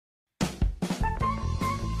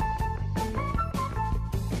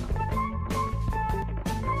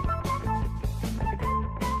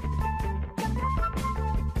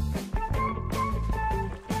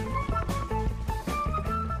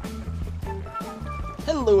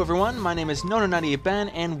Hello everyone, my name is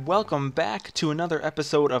Nono98Ben and welcome back to another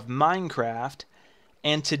episode of Minecraft.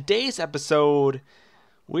 And today's episode,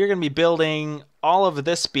 we're going to be building all of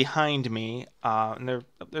this behind me.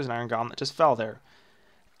 There's an iron golem that just fell there.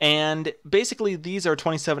 And basically these are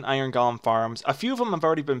 27 iron golem farms. A few of them have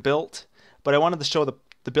already been built, but I wanted to show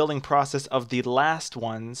the building process of the last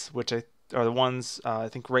ones, which are the ones I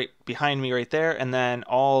think right behind me right there, and then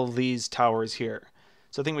all these towers here.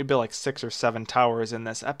 So I think we built like 6 or 7 towers in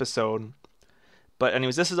this episode. But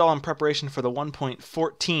anyways, this is all in preparation for the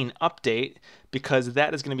 1.14 update, because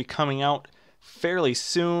that is going to be coming out fairly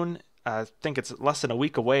soon. I think it's less than a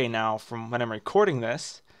week away now from when I'm recording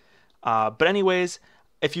this. But anyways,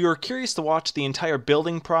 if you're curious to watch the entire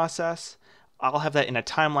building process, I'll have that in a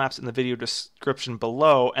time lapse in the video description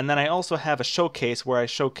below. And then I also have a showcase where I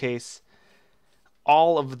showcase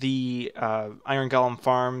all of the iron golem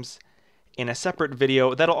farms in a separate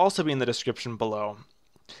video that'll also be in the description below.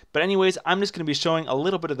 But anyways, I'm just going to be showing a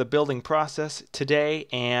little bit of the building process today,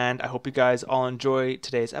 and I hope you guys all enjoy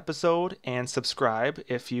today's episode and subscribe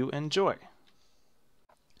if you enjoy.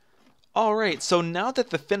 Alright, so now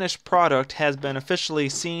that the finished product has been officially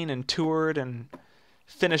seen and toured and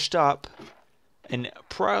finished up, and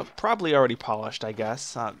probably already polished, I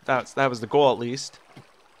guess, that was the goal at least.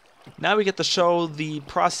 Now we get to show the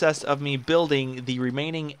process of me building the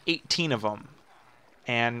remaining 18 of them.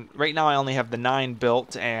 And right now I only have the 9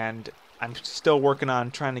 built, and I'm still working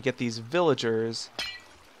on trying to get these villagers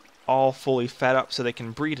all fully fed up so they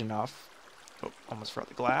can breed enough. Oh, almost forgot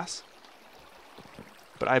the glass.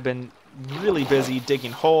 But I've been really busy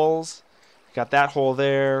digging holes. Got that hole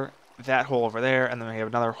there, that hole over there, and then we have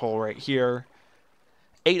another hole right here.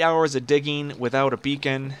 8 hours of digging without a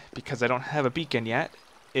beacon, because I don't have a beacon yet,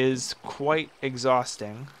 is quite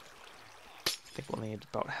exhausting. I think we'll need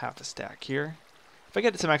about half a stack here. If I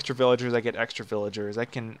get some extra villagers, I get extra villagers. I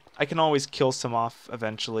can always kill some off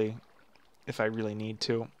eventually if I really need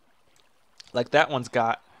to. Like that one's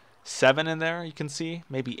got 7 in there, you can see,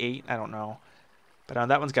 maybe 8, I don't know. But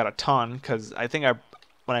that one's got a ton, because I think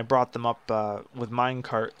when I brought them up with mine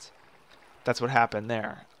carts, that's what happened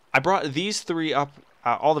there. I brought these 3 up,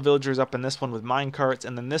 all the villagers up in this one with mine carts,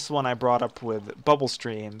 and then this one I brought up with bubble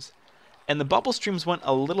streams. And the bubble streams went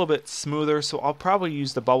a little bit smoother, so I'll probably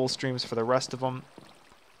use the bubble streams for the rest of them.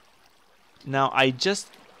 Now I just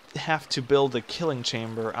have to build a killing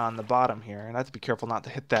chamber on the bottom here, and I have to be careful not to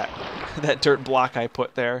hit that that dirt block I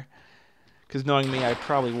put there, because knowing me, I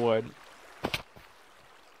probably would.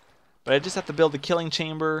 But I just have to build the killing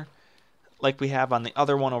chamber like we have on the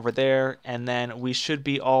other one over there, and then we should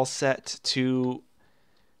be all set to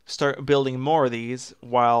start building more of these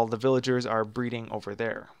while the villagers are breeding over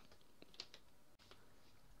there.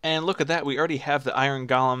 And look at that, we already have the iron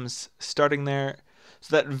golems starting there,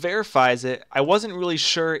 so that verifies it. I wasn't really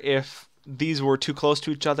sure if these were too close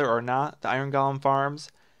to each other or not, the iron golem farms.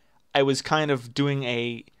 I was kind of doing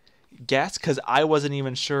a guess because I wasn't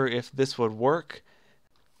even sure if this would work,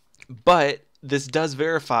 but this does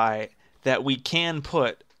verify that we can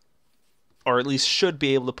put, or at least should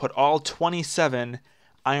be able to put, all 27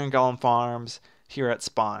 iron golem farms here at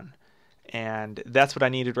spawn. And that's what I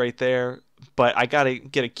needed right there, but I gotta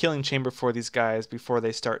get a killing chamber for these guys before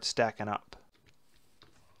they start stacking up.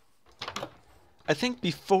 I think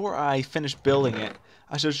before I finish building it,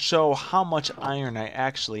 I should show how much iron I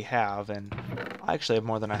actually have, and I actually have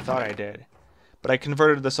more than I thought I did. But I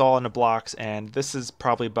converted this all into blocks, and this is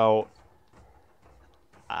probably about,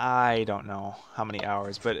 I don't know how many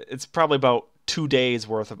hours, but it's probably about 2 days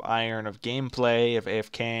worth of iron of gameplay, of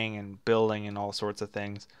AFKing and building and all sorts of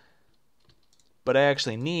things. But I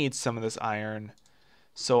actually need some of this iron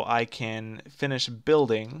so I can finish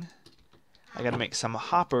building. I gotta make some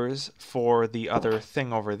hoppers for the other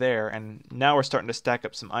thing over there, and now we're starting to stack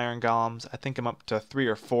up some iron golems. I think I'm up to 3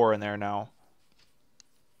 or 4 in there now.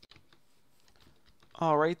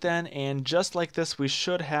 Alright then, and just like this we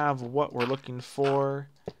should have what we're looking for.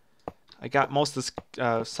 I got most of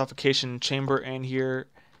this suffocation chamber in here,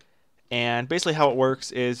 and basically how it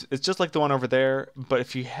works is it's just like the one over there, but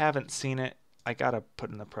if you haven't seen it, I gotta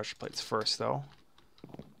put in the pressure plates first though.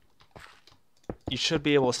 You should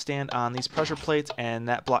be able to stand on these pressure plates, and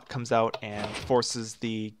that block comes out and forces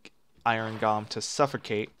the iron golem to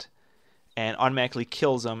suffocate and automatically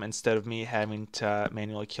kills them instead of me having to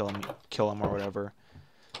manually kill him or whatever.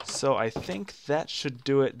 So I think that should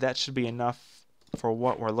do it. That should be enough for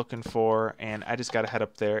what we're looking for, and I just gotta head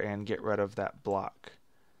up there and get rid of that block.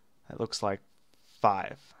 It looks like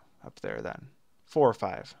 5 up there then. 4 or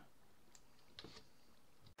 5.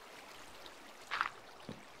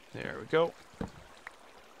 There we go.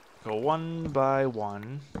 Go one by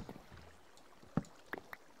one.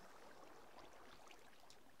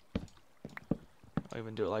 I'll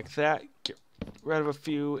even do it like that. Get rid of a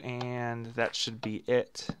few, and that should be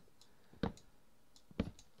it.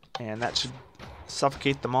 And that should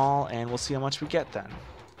suffocate them all, and we'll see how much we get then.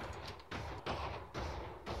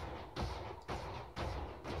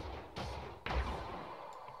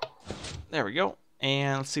 There we go.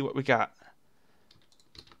 And let's see what we got.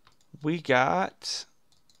 We got...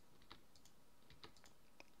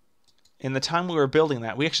 In the time we were building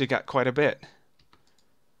that, we actually got quite a bit.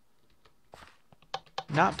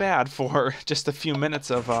 Not bad for just a few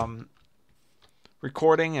minutes of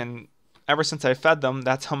recording, and ever since I fed them,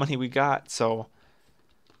 that's how many we got. So,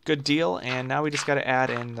 good deal. And now we just got to add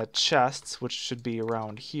in the chests, which should be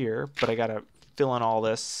around here. But I got to fill in all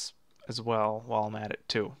this as well while I'm at it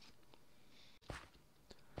too.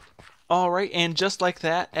 Alright, and just like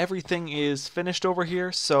that, everything is finished over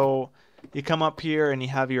here. So you come up here and you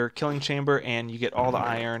have your killing chamber, and you get all the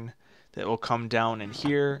iron that will come down in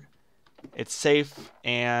here. It's safe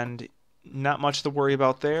and not much to worry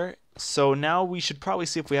about there. So now we should probably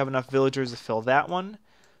see if we have enough villagers to fill that one,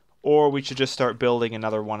 or we should just start building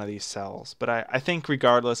another one of these cells. But I think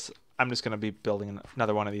regardless, I'm just going to be building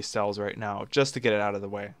another one of these cells right now, just to get it out of the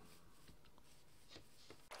way.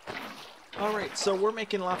 Alright, so we're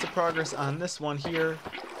making lots of progress on this one here.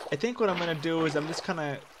 I think what I'm going to do is I'm just kind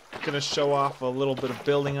of going to show off a little bit of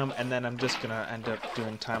building them, and then I'm just going to end up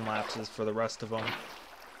doing time lapses for the rest of them,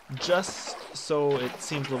 just so it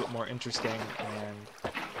seems a little bit more interesting. And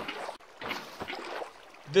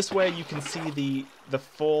this way you can see the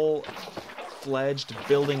full-fledged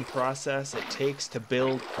building process it takes to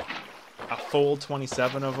build a full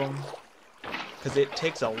 27 of them, because it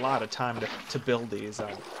takes a lot of time to build these.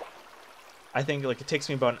 I think like it takes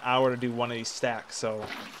me about an hour to do one of these stacks, so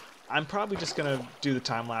I'm probably just gonna do the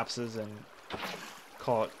time lapses and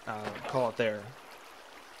call it there.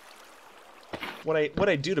 What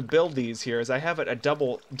I do to build these here is I have it a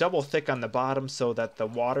double thick on the bottom so that the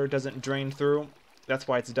water doesn't drain through. That's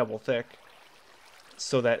why it's double thick,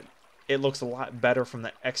 so that it looks a lot better from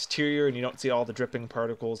the exterior and you don't see all the dripping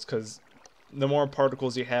particles, because the more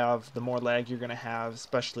particles you have, the more lag you're gonna have,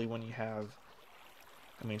 especially when you have,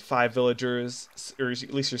 I mean, 5 villagers, or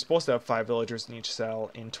at least you're supposed to have 5 villagers in each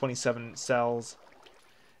cell. In 27 cells,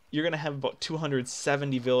 you're going to have about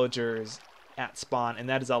 270 villagers at spawn, and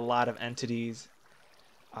that is a lot of entities.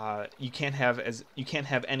 You can't have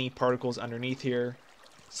any particles underneath here.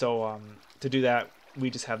 So to do that,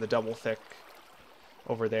 we just have the double thick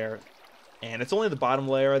over there. And it's only the bottom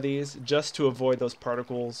layer of these, just to avoid those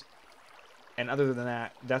particles. And other than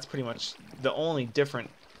that, that's pretty much the only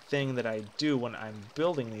different thing that I do when I'm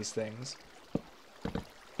building these things.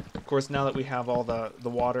 Of course, now that we have all the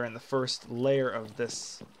water in the first layer of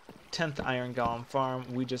this 10th Iron Golem farm,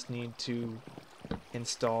 we just need to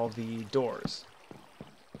install the doors.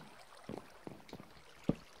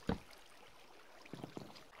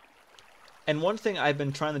 And one thing I've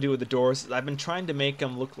been trying to do with the doors is I've been trying to make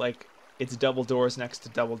them look like it's double doors next to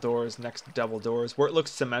double doors next to double doors, where it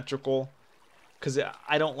looks symmetrical, because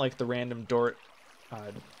I don't like the random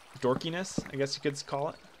dorkiness, I guess you could call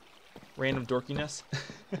it. Random dorkiness.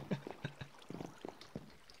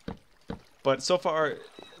 But so far,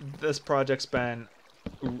 this project's been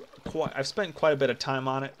I've spent quite a bit of time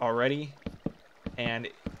on it already, and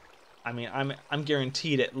I mean, I'm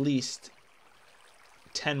guaranteed at least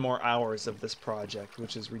 10 more hours of this project,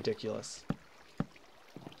 which is ridiculous.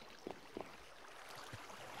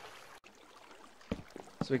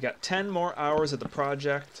 So we got 10 more hours of the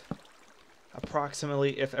project,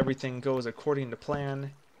 approximately, if everything goes according to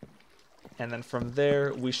plan. And then from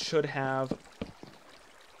there, we should have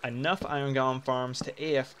enough Iron Golem farms to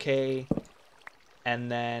AFK,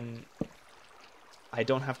 and then I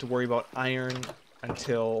don't have to worry about iron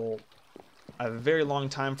until a very long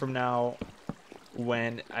time from now,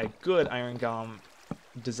 when a good Iron Golem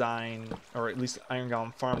design, or at least Iron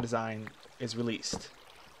Golem farm design, is released.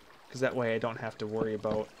 Because that way I don't have to worry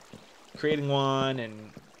about creating one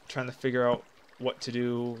and trying to figure out what to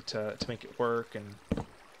do to make it work. And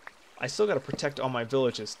I still got to protect all my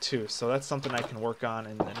villages too, so that's something I can work on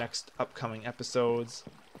in the next upcoming episodes.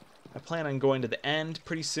 I plan on going to the end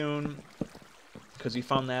pretty soon, because we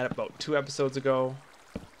found that about 2 episodes ago.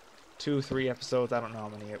 2, 3 episodes, I don't know how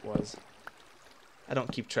many it was. I don't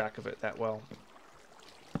keep track of it that well.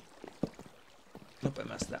 Nope, I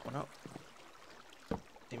messed that one up.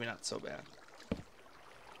 Maybe not so bad.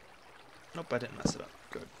 Nope, I didn't mess it up.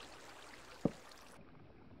 Good.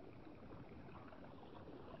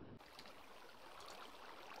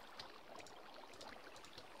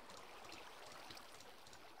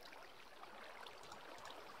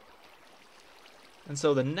 And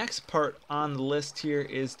so the next part on the list here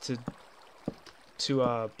is to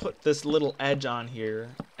to put this little edge on here,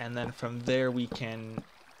 and then from there we can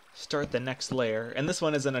start the next layer. And this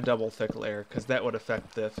one isn't a double thick layer because that would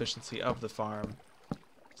affect the efficiency of the farm.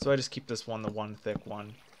 So I just keep this one the one thick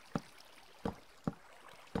one.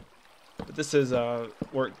 But this is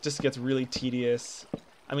where it just gets really tedious.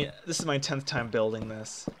 I mean, this is my 10th time building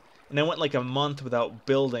this, and I went like a month without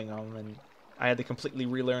building them, and I had to completely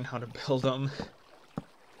relearn how to build them.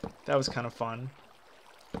 That was kind of fun.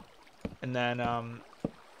 And then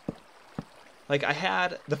like I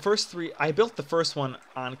had the first 3, I built the first one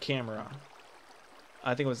on camera.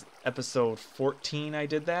 I think it was episode 14 I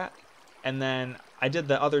did that. And then I did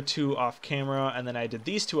the other 2 off camera, and then I did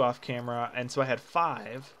these 2 off camera, and so I had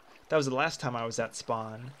 5. That was the last time I was at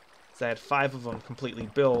spawn. So I had 5 of them completely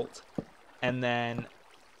built. And then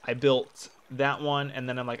I built that one, and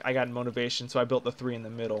then I'm like, I got motivation, so I built the 3 in the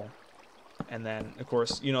middle. And then, of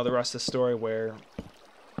course, you know the rest of the story where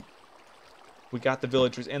we got the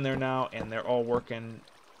villagers in there now, and they're all working,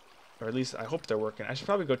 or at least I hope they're working. I should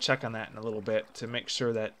probably go check on that in a little bit to make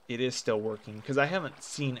sure that it is still working, because I haven't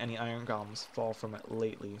seen any iron golems fall from it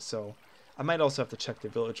lately, so I might also have to check the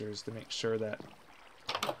villagers to make sure that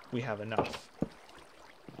we have enough.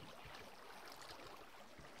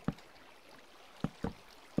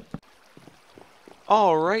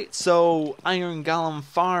 Alright, so Iron Golem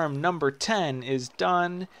Farm number 10 is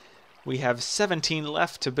done. We have 17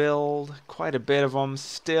 left to build, quite a bit of them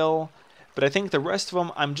still, but I think the rest of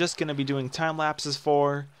them I'm just going to be doing time lapses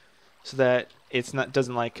for, so that it's not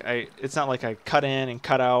like I cut in and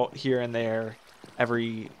cut out here and there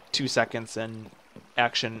every 2 seconds and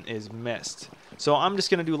action is missed. So I'm just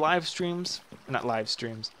going to do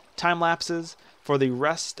time lapses for the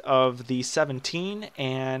rest of the 17,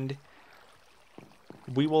 and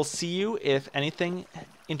we will see you if anything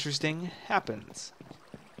interesting happens.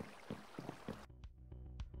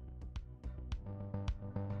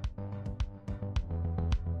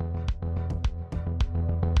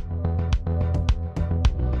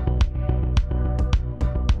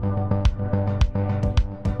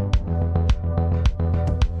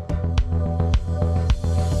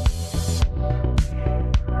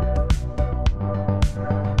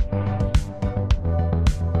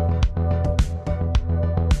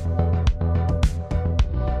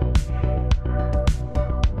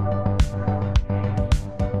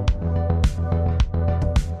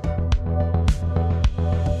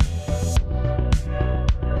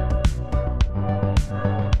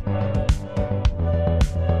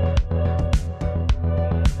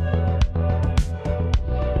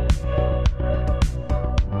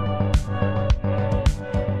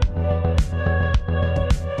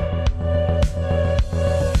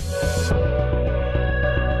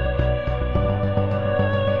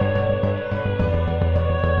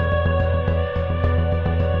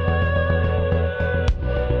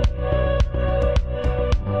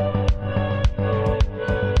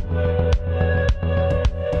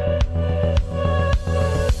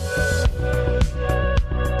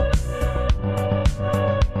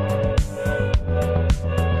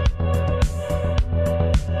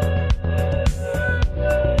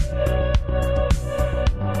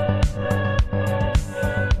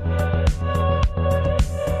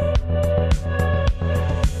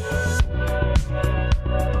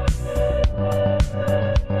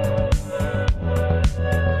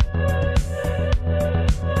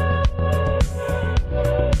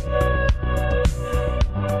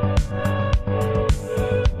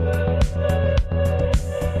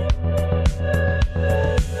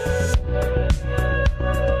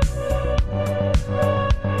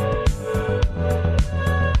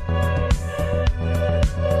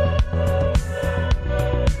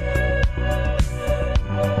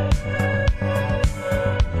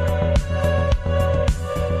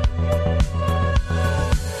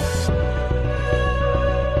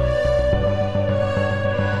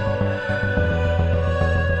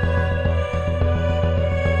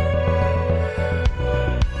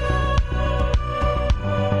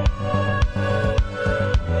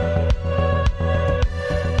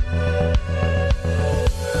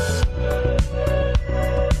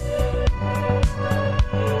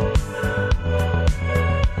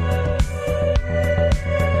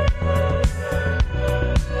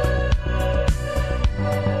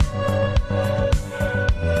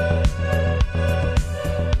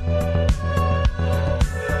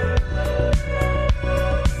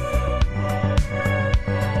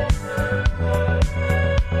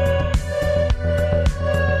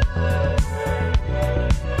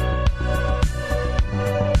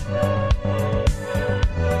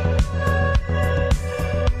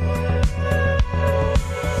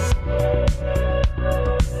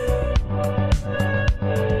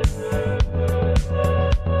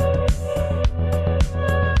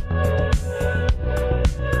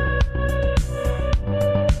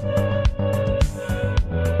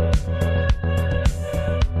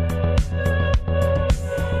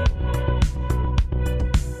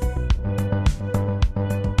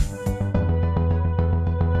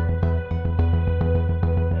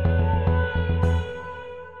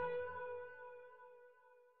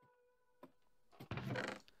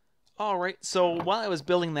 Alright, so while I was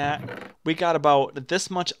building that, we got about this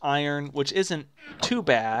much iron, which isn't too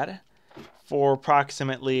bad, for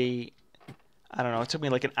approximately, I don't know, it took me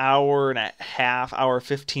like an hour and a half, hour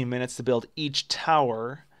 15 minutes to build each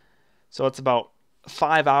tower. So it's about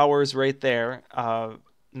 5 hours right there, and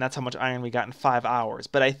that's how much iron we got in 5 hours.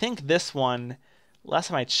 But I think this one, last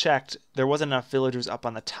time I checked, there wasn't enough villagers up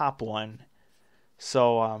on the top one.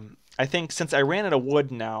 So I think since I ran out of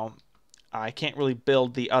wood now, I can't really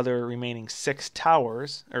build the other remaining 6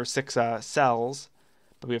 towers, or 6 cells,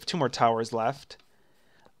 but we have 2 more towers left.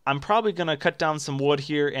 I'm probably going to cut down some wood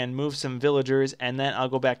here and move some villagers, and then I'll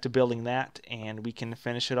go back to building that, and we can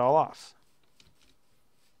finish it all off.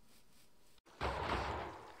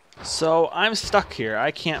 So I'm stuck here.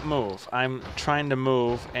 I can't move. I'm trying to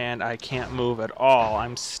move, and I can't move at all.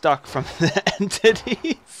 I'm stuck from the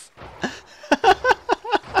entities.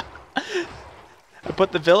 I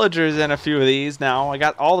put the villagers in a few of these now. I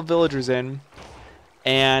got all the villagers in,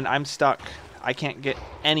 and I'm stuck. I can't get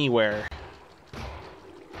anywhere.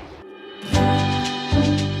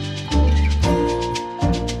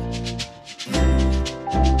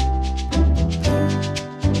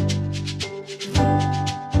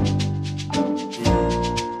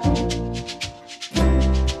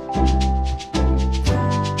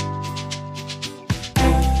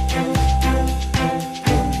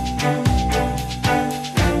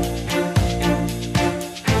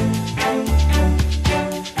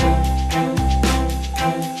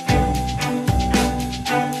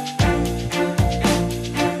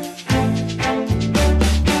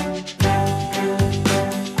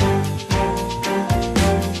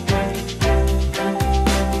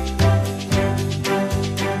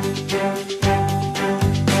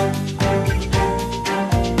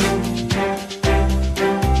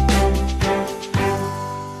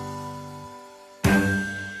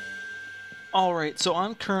 Alright, so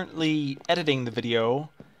I'm currently editing the video,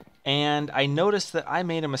 and I noticed that I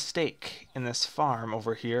made a mistake in this farm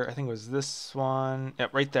over here. I think it was this one.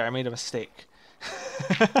 Yep, right there, I made a mistake.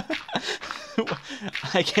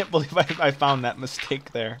 I can't believe I found that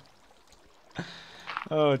mistake there.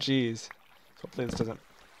 Oh, jeez. Hopefully this doesn't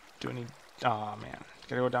do any... Aw, man.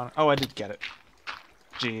 Gotta go down... Oh, I did get it.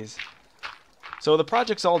 Jeez. So the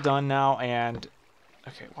project's all done now, and...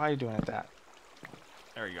 Okay, why are you doing it that?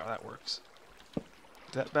 There you go, that works.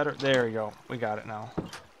 Is that better? There we go. We got it now.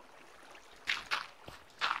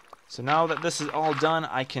 So now that this is all done,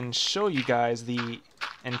 I can show you guys the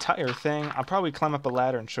entire thing. I'll probably climb up a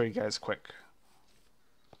ladder and show you guys quick.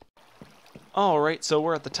 Alright, so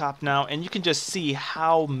we're at the top now, and you can just see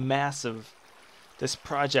how massive this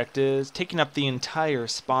project is, taking up the entire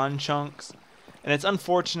spawn chunks. And it's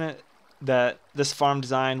unfortunate that this farm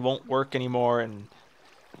design won't work anymore, and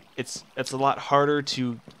it's a lot harder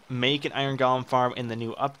to make an iron golem farm in the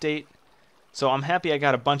new update. So I'm happy I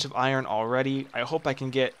got a bunch of iron already. I hope I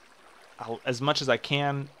can get as much as I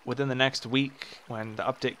can within the next week when the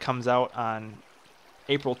update comes out on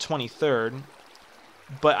April 23rd.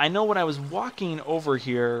 But I know when I was walking over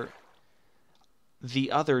here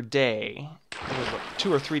the other day, it was what,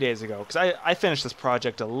 2 or 3 days ago, because I finished this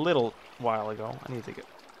project a little while ago. I need to get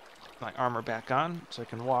my armor back on so I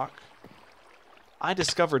can walk. I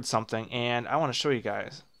discovered something, and I want to show you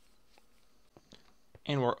guys.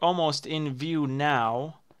 And we're almost in view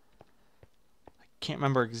now. I can't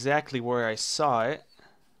remember exactly where I saw it.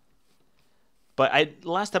 But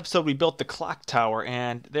last episode we built the clock tower,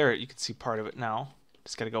 and there you can see part of it now.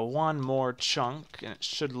 Just got to go one more chunk, and it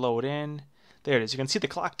should load in. There it is. You can see the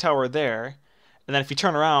clock tower there. And then if you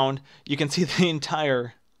turn around, you can see the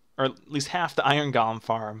entire, or at least half the iron golem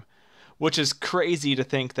farm. Which is crazy to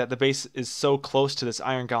think that the base is so close to this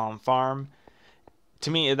iron golem farm.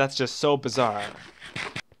 To me, that's just so bizarre.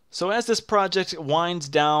 So as this project winds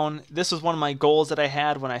down, this was one of my goals that I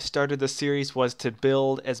had when I started this series, was to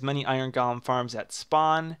build as many iron golem farms at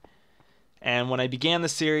spawn. And when I began the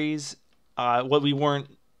series, it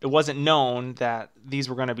wasn't known that these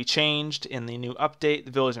were going to be changed in the new update,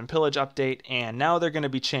 the Village and Pillage update, and now they're going to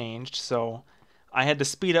be changed. So I had to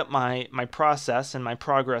speed up my process and my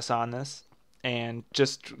progress on this and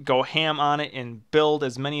just go ham on it and build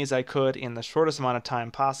as many as I could in the shortest amount of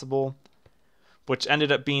time possible, which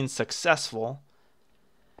ended up being successful.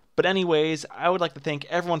 But anyways, I would like to thank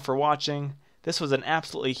everyone for watching. This was an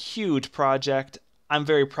absolutely huge project. I'm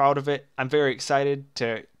very proud of it. I'm very excited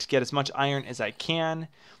to get as much iron as I can.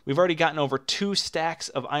 We've already gotten over 2 stacks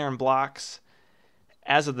of iron blocks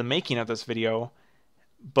as of the making of this video.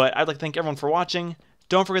 But I'd like to thank everyone for watching.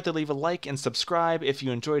 Don't forget to leave a like and subscribe if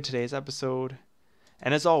you enjoyed today's episode.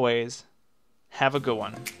 And as always, have a good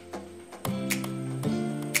one.